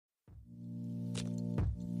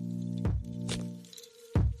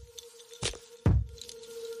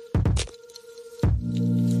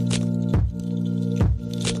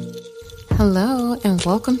Hello, and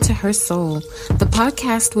welcome to Her Soul, the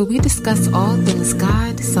podcast where we discuss all things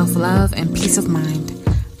God, self-love, and peace of mind.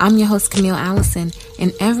 I'm your host, Camille Allison,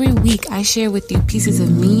 and every week I share with you pieces of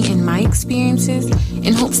me and my experiences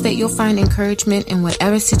in hopes that you'll find encouragement in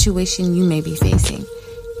whatever situation you may be facing.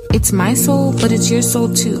 It's my soul, but it's your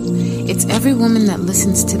soul too. It's every woman that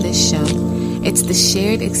listens to this show. It's the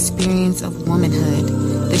shared experience of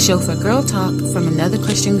womanhood, the show for girl talk from another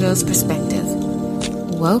Christian girl's perspective.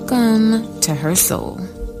 Welcome to Her Soul.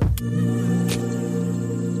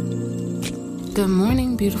 Good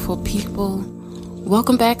morning, beautiful people.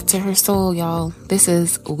 Welcome back to Her Soul, y'all. This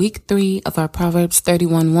is week 3 of our Proverbs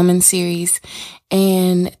 31 Woman series.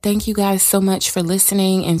 And thank you guys so much for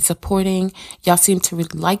listening and supporting. Y'all seem to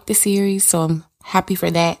really like the series, so I'm happy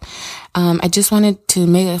for that. I just wanted to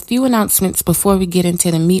make a few announcements before we get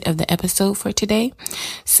into the meat of the episode for today.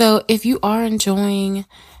 So if you are enjoying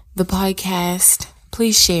the podcast,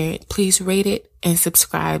 please share it. Please rate it and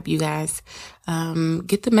subscribe, you guys.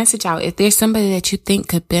 Get the message out. If there's somebody that you think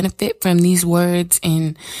could benefit from these words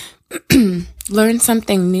and learn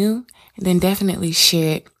something new, then definitely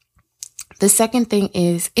share it. The second thing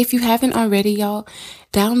is, if you haven't already, y'all,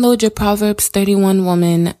 download your Proverbs 31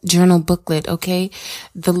 Woman journal booklet, okay?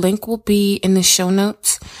 The link will be in the show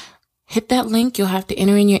notes. Hit that link. You'll have to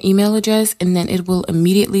enter in your email address, and then it will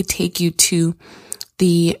immediately take you to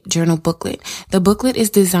the journal booklet. The booklet is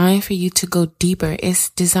designed for you to go deeper. It's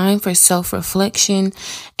designed for self-reflection,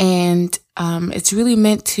 and it's really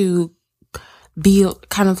meant to be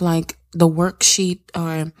kind of like the worksheet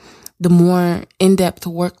or the more in-depth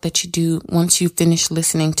work that you do once you finish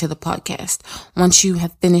listening to the podcast, once you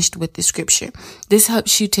have finished with the scripture. This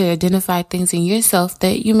helps you to identify things in yourself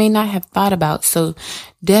that you may not have thought about. So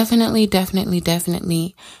definitely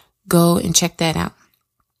go and check that out.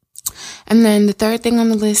 And then the third thing on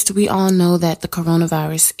the list, we all know that the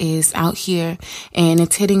coronavirus is out here and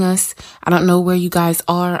it's hitting us. I don't know where you guys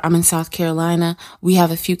are. I'm in South Carolina. We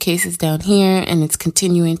have a few cases down here and it's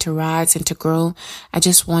continuing to rise and to grow. I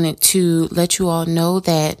just wanted to let you all know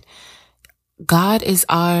that God is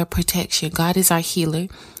our protection. God is our healer.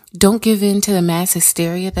 Don't give in to the mass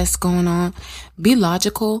hysteria that's going on. Be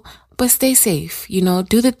logical, but stay safe.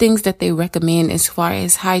 Do the things that they recommend as far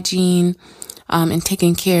as hygiene, and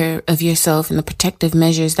taking care of yourself and the protective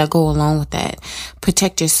measures that go along with that.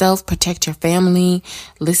 Protect yourself, protect your family,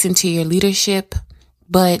 listen to your leadership,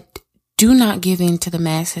 but do not give in to the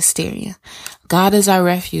mass hysteria. God is our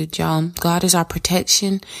refuge, y'all. God is our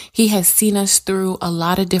protection. He has seen us through a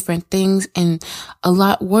lot of different things and a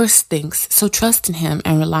lot worse things. So trust in Him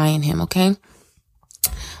and rely on Him, okay?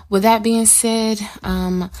 With that being said,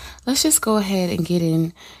 let's just go ahead and get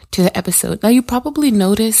into the episode. Now, you probably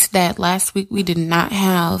noticed that last week we did not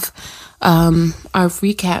have our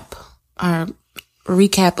recap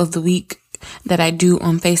of the week that I do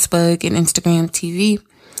on Facebook and Instagram TV.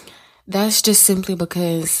 That's just simply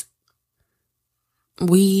because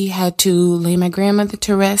we had to lay my grandmother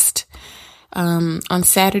to rest on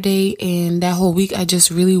Saturday, and that whole week I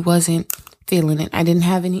just really wasn't feeling it. I didn't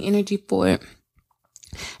have any energy for it.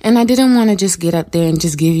 And I didn't want to just get up there and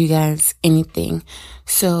just give you guys anything.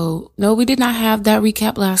 So, no, we did not have that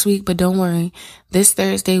recap last week, but don't worry. This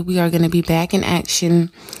Thursday, we are going to be back in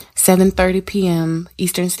action, 7:30 p.m.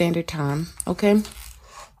 Eastern Standard Time. Okay?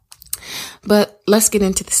 But let's get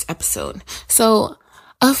into this episode. So,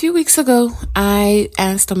 a few weeks ago, I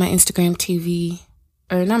asked on my Instagram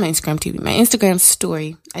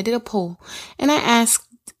story, I did a poll, and I asked,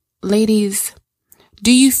 ladies,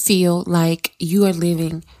 do you feel like you are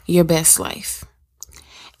living your best life?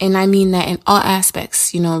 And I mean that in all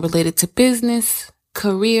aspects, related to business,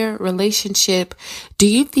 career, relationship. Do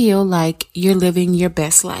you feel like you're living your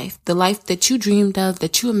best life? The life that you dreamed of,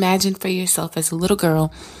 that you imagined for yourself as a little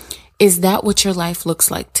girl. Is that what your life looks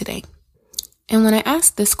like today? And when I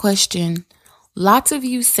asked this question, lots of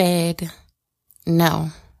you said no,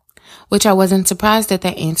 which I wasn't surprised at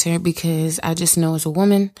that answer because I just know as a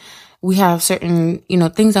woman, we have certain,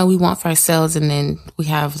 things that we want for ourselves, and then we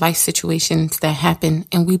have life situations that happen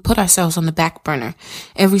and we put ourselves on the back burner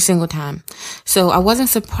every single time. So I wasn't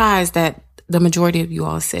surprised that the majority of you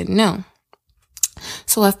all said no.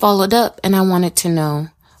 So I followed up and I wanted to know,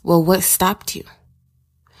 well, what stopped you?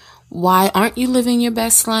 Why aren't you living your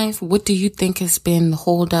best life? What do you think has been the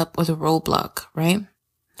holdup or the roadblock, right?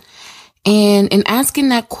 And in asking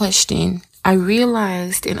that question, I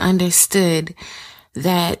realized and understood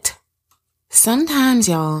that sometimes,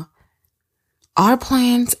 y'all, our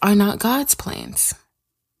plans are not God's plans.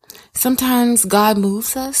 Sometimes God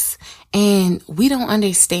moves us and we don't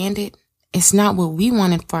understand it. It's not what we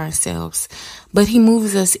wanted for ourselves, but He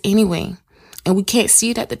moves us anyway. And we can't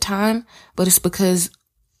see it at the time, but it's because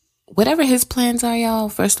whatever his plans are, y'all,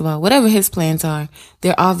 first of all, whatever his plans are,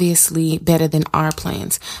 they're obviously better than our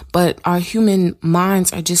plans. But our human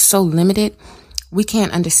minds are just so limited. We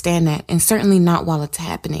can't understand that, and certainly not while it's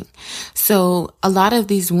happening. So a lot of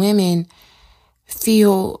these women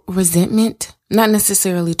feel resentment, not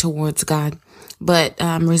necessarily towards God, but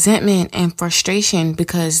resentment and frustration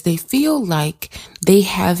because they feel like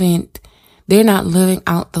they're not living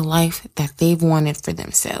out the life that they've wanted for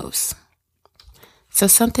themselves. So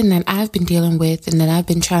something that I've been dealing with and that I've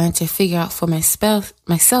been trying to figure out for myself,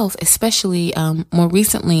 especially more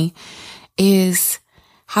recently, is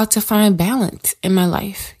how to find balance in my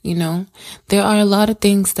life. You know, there are a lot of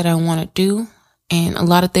things that I want to do and a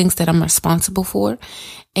lot of things that I'm responsible for.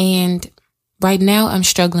 And right now I'm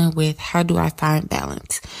struggling with how do I find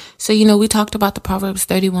balance? So, you know, we talked about the Proverbs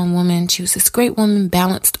 31 woman. She was this great woman,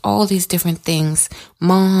 balanced all these different things.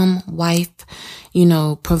 Mom, wife, you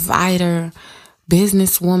know, provider,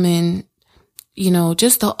 businesswoman, you know,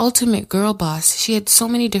 just the ultimate girl boss. She had so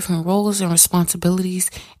many different roles and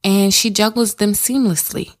responsibilities, and she juggles them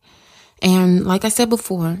seamlessly. And like I said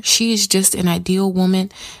before, she is just an ideal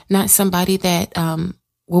woman, not somebody that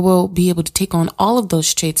will be able to take on all of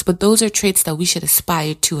those traits, but those are traits that we should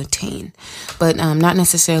aspire to attain, but not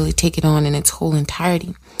necessarily take it on in its whole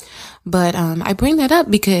entirety. But I bring that up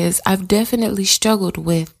because I've definitely struggled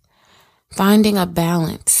with finding a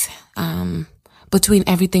balance between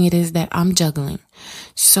everything it is that I'm juggling.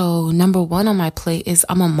 So number one on my plate is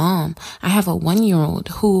I'm a mom. I have a 1-year-old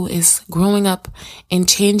who is growing up and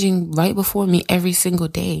changing right before me every single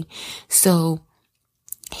day. So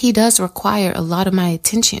he does require a lot of my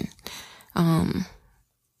attention.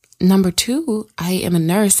 Number two, I am a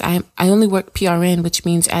nurse. I only work PRN, which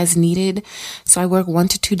means as needed. So I work 1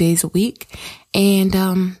 to 2 days a week.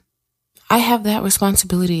 And I have that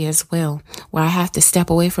responsibility as well, where I have to step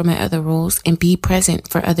away from my other roles and be present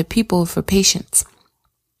for other people, for patients.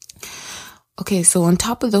 Okay, so on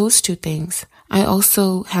top of those two things, I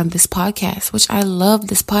also have this podcast, which I love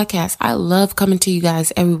this podcast. I love coming to you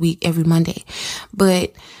guys every week, every Monday.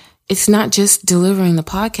 But it's not just delivering the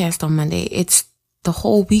podcast on Monday. It's the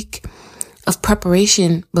whole week of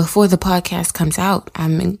preparation before the podcast comes out.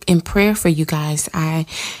 I'm in prayer for you guys. I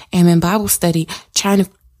am in Bible study trying to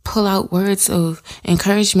pull out words of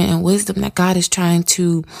encouragement and wisdom that God is trying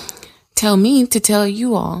to tell me to tell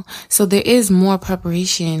you all. So there is more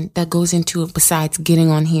preparation that goes into it besides getting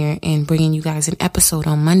on here and bringing you guys an episode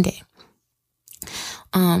on Monday.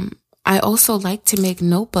 I also like to make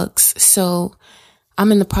notebooks. So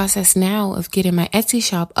I'm in the process now of getting my Etsy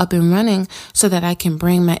shop up and running so that I can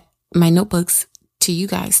bring my notebooks to you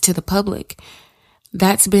guys, to the public.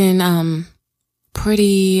 That's been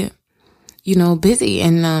pretty busy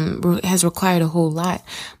and has required a whole lot,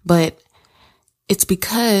 but it's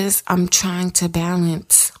because I'm trying to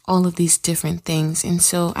balance all of these different things. And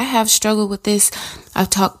so I have struggled with this. I've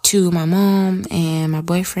talked to my mom and my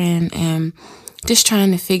boyfriend and just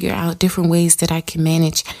trying to figure out different ways that I can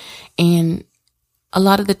manage. And a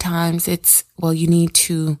lot of the times it's, well, you need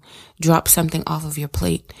to drop something off of your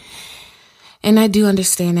plate. And I do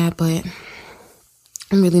understand that, but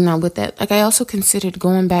I'm really not with that. Like, I also considered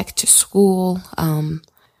going back to school,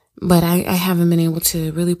 but I haven't been able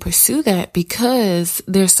to really pursue that because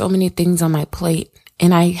there's so many things on my plate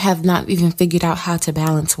and I have not even figured out how to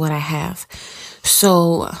balance what I have.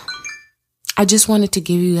 So I just wanted to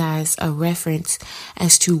give you guys a reference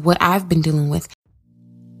as to what I've been dealing with.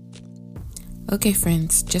 Okay,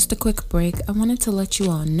 friends, just a quick break. I wanted to let you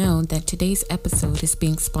all know that today's episode is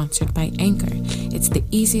being sponsored by Anchor. It's the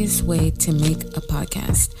easiest way to make a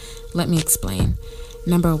podcast. Let me explain.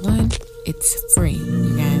 Number one, it's free,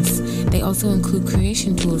 you guys. They also include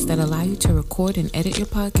creation tools that allow you to record and edit your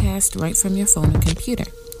podcast right from your phone or computer.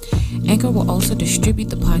 Anchor will also distribute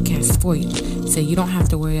the podcast for you, so you don't have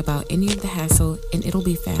to worry about any of the hassle, and it'll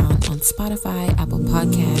be found on Spotify, Apple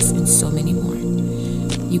Podcasts, and so many more.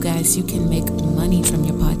 You guys, you can make money from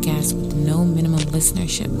your podcast with no minimum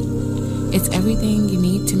listenership. It's everything you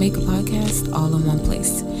need to make a podcast all in one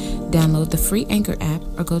place. Download the free Anchor app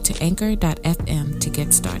or go to anchor.fm to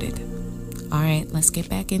get started. All right, let's get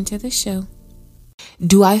back into the show.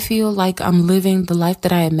 Do I feel like I'm living the life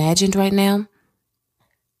that I imagined right now?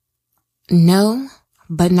 No,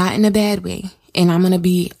 but not in a bad way. And I'm going to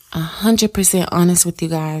be 100% honest with you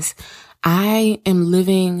guys. I am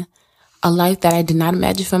living a life that I did not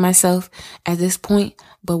imagine for myself at this point,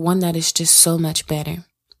 but one that is just so much better.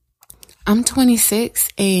 I'm 26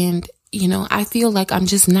 and, I feel like I'm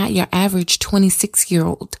just not your average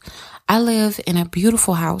 26-year-old. I live in a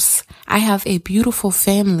beautiful house. I have a beautiful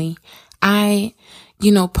family. I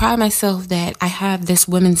pride myself that I have this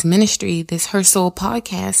women's ministry, this Her Soul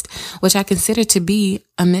podcast, which I consider to be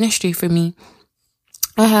a ministry for me.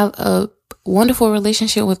 I have a wonderful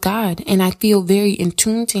relationship with God, and I feel very in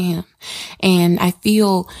tune to Him. And I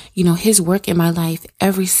feel, His work in my life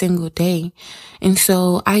every single day. And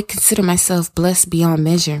so I consider myself blessed beyond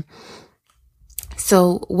measure.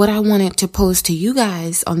 So what I wanted to pose to you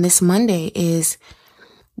guys on this Monday is,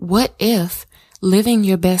 what if living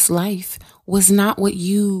your best life was not what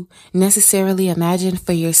you necessarily imagined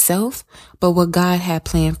for yourself, but what God had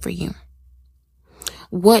planned for you?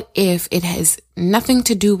 What if it has nothing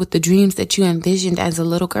to do with the dreams that you envisioned as a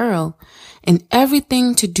little girl and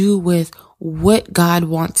everything to do with what God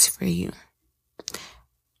wants for you?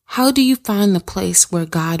 How do you find the place where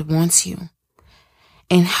God wants you?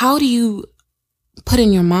 And how do you put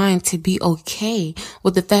in your mind to be okay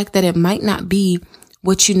with the fact that it might not be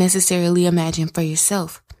what you necessarily imagine for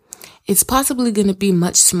yourself? It's possibly going to be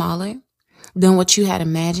much smaller than what you had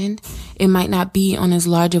imagined. It might not be on as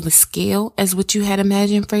large of a scale as what you had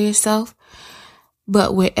imagined for yourself.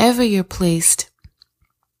 But wherever you're placed,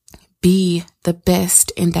 be the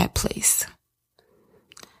best in that place.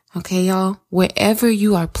 Okay, y'all? Wherever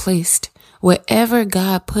you are placed, wherever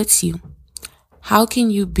God puts you, how can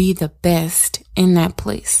you be the best in that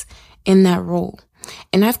place, in that role?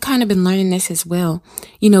 And I've kind of been learning this as well.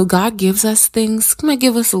 God gives us things, might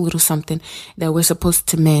give us a little something that we're supposed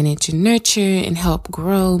to manage and nurture and help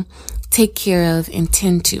grow, take care of, and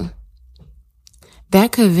tend to.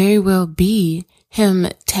 That could very well be Him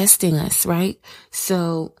testing us, right?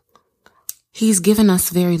 So He's given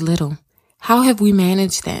us very little. How have we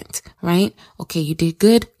managed that, right? Okay, you did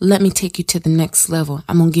good. Let me take you to the next level.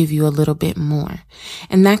 I'm going to give you a little bit more.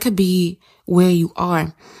 And that could be where you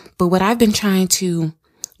are. But what I've been trying to,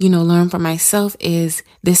 learn for myself is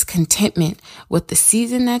this contentment with the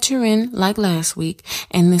season that you're in, like last week,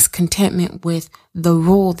 and this contentment with the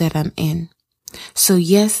role that I'm in. So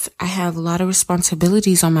yes, I have a lot of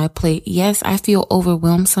responsibilities on my plate. Yes, I feel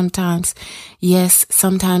overwhelmed sometimes. Yes,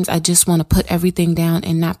 sometimes I just want to put everything down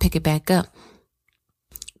and not pick it back up.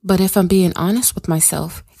 But if I'm being honest with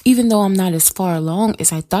myself, even though I'm not as far along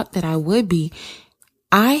as I thought that I would be,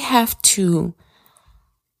 I have to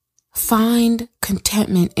find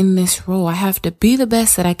contentment in this role. I have to be the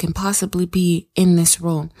best that I can possibly be in this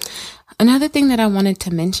role. Another thing that I wanted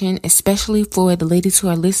to mention, especially for the ladies who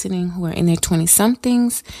are listening, who are in their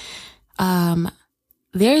 20-somethings,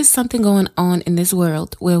 there is something going on in this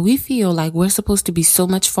world where we feel like we're supposed to be so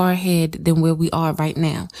much far ahead than where we are right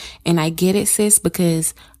now. And I get it, sis,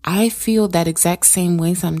 because I feel that exact same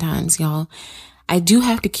way sometimes, y'all. I do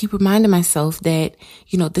have to keep reminding myself that,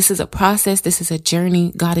 this is a process. This is a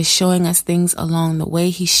journey. God is showing us things along the way.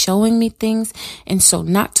 He's showing me things. And so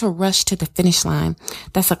not to rush to the finish line.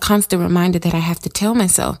 That's a constant reminder that I have to tell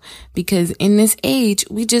myself, because in this age,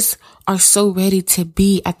 we just are so ready to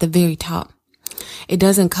be at the very top. It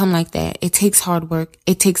doesn't come like that. It takes hard work.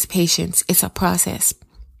 It takes patience. It's a process.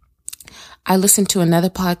 I listened to another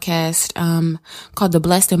podcast called the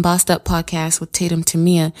Blessed and Bossed Up podcast with Tatum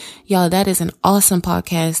Tamia. Y'all, that is an awesome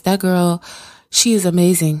podcast. That girl, she is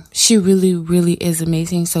amazing. She really, really is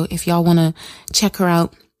amazing. So if y'all want to check her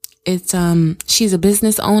out, it's she's a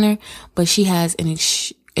business owner, but she has an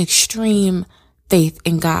extreme faith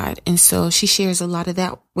in God. And so she shares a lot of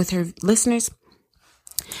that with her listeners.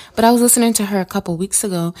 But I was listening to her a couple weeks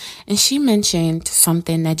ago, and she mentioned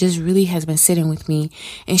something that just really has been sitting with me.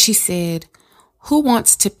 And she said, who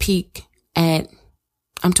wants to peak at,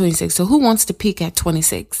 I'm 26, so who wants to peak at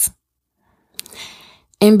 26?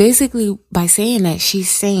 And basically by saying that, she's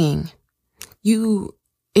saying,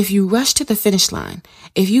 if you rush to the finish line,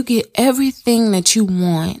 if you get everything that you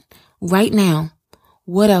want right now,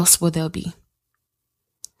 what else will there be?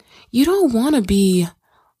 You don't want to be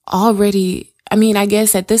already, I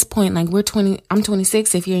guess at this point, like I'm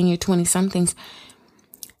 26. If you're in your 20-somethings,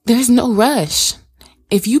 there's no rush.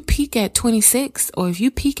 If you peak at 26 or if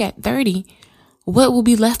you peak at 30, what will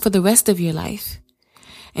be left for the rest of your life?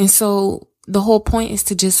 And so the whole point is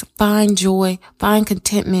to just find joy, find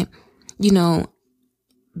contentment,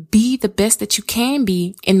 be the best that you can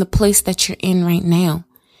be in the place that you're in right now,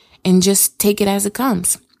 and just take it as it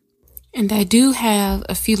comes. And I do have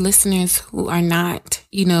a few listeners who are not,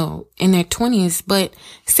 in their 20s, but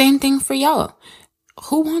same thing for y'all.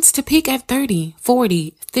 Who wants to peak at 30,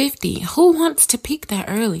 40, 50? Who wants to peak that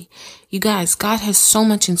early? You guys, God has so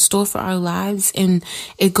much in store for our lives, and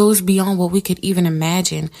it goes beyond what we could even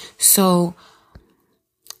imagine. So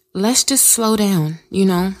let's just slow down,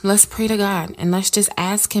 let's pray to God, and let's just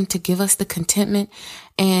ask Him to give us the contentment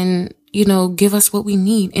and, give us what we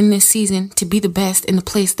need in this season to be the best in the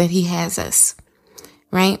place that He has us.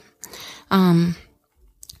 right?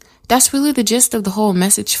 That's really the gist of the whole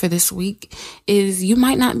message for this week is you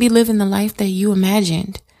might not be living the life that you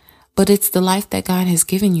imagined, but it's the life that God has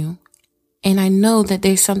given you. And I know that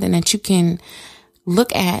there's something that you can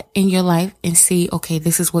look at in your life and see, okay,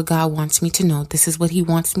 this is what God wants me to know. This is what he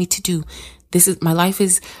wants me to do. My life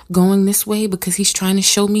is going this way because he's trying to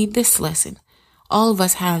show me this lesson. All of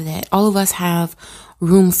us have that. All of us have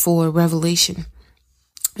room for revelation.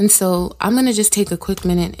 And so I'm going to just take a quick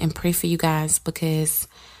minute and pray for you guys because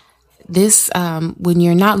this, when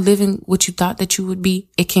you're not living what you thought that you would be,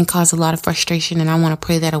 it can cause a lot of frustration. And I want to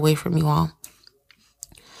pray that away from you all.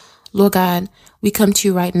 Lord God, we come to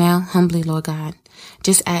you right now, humbly, Lord God,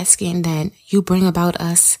 just asking that you bring about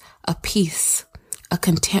us a peace, a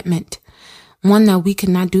contentment, one that we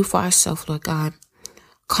cannot do for ourselves, Lord God.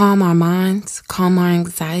 Calm our minds, calm our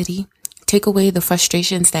anxiety, take away the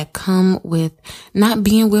frustrations that come with not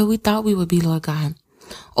being where we thought we would be, Lord God.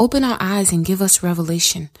 Open our eyes and give us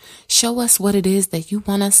revelation. Show us what it is that you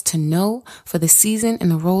want us to know for the season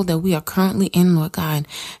and the role that we are currently in, Lord God.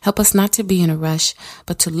 Help us not to be in a rush,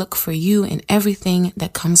 but to look for you in everything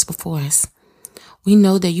that comes before us. We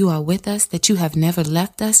know that you are with us, that you have never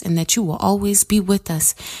left us, and that you will always be with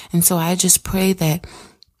us. And so I just pray that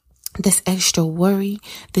this extra worry,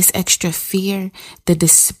 this extra fear, the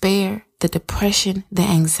despair, the depression, the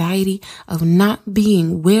anxiety of not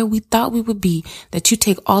being where we thought we would be, that you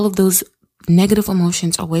take all of those negative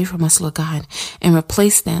emotions away from us, Lord God, and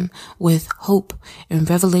replace them with hope and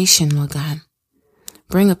revelation, Lord God.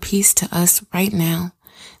 Bring a peace to us right now.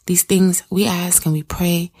 These things we ask and we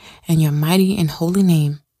pray in your mighty and holy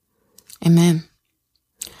name. Amen.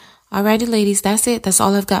 Alrighty, ladies, that's it. That's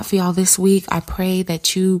all I've got for y'all this week. I pray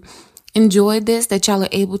that you enjoyed this, that y'all are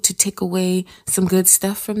able to take away some good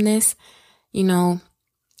stuff from this. You know,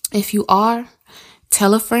 if you are,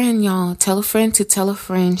 tell a friend, y'all. Tell a friend to tell a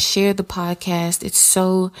friend. Share the podcast. It's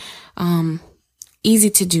so easy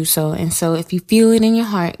to do so. And so if you feel it in your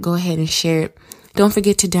heart, go ahead and share it. Don't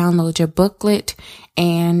forget to download your booklet.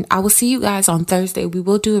 And I will see you guys on Thursday. We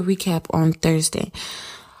will do a recap on Thursday.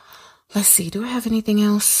 Let's see. Do I have anything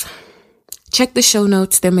else? Check the show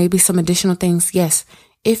notes. There may be some additional things. Yes.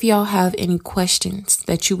 If y'all have any questions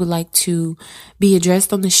that you would like to be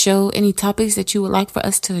addressed on the show, any topics that you would like for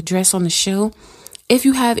us to address on the show, if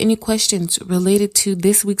you have any questions related to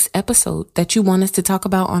this week's episode that you want us to talk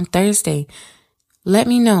about on Thursday, let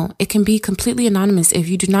me know. It can be completely anonymous. If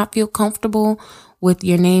you do not feel comfortable with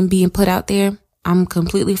your name being put out there, I'm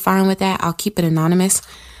completely fine with that. I'll keep it anonymous.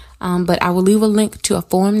 But I will leave a link to a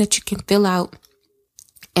form that you can fill out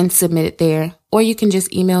and submit it there. Or you can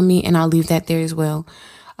just email me and I'll leave that there as well.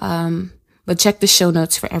 But check the show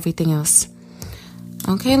notes for everything else.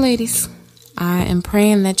 Okay, ladies, I am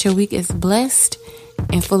praying that your week is blessed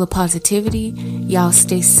and full of positivity. Y'all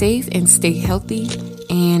stay safe and stay healthy.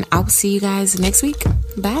 And I will see you guys next week.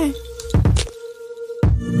 Bye.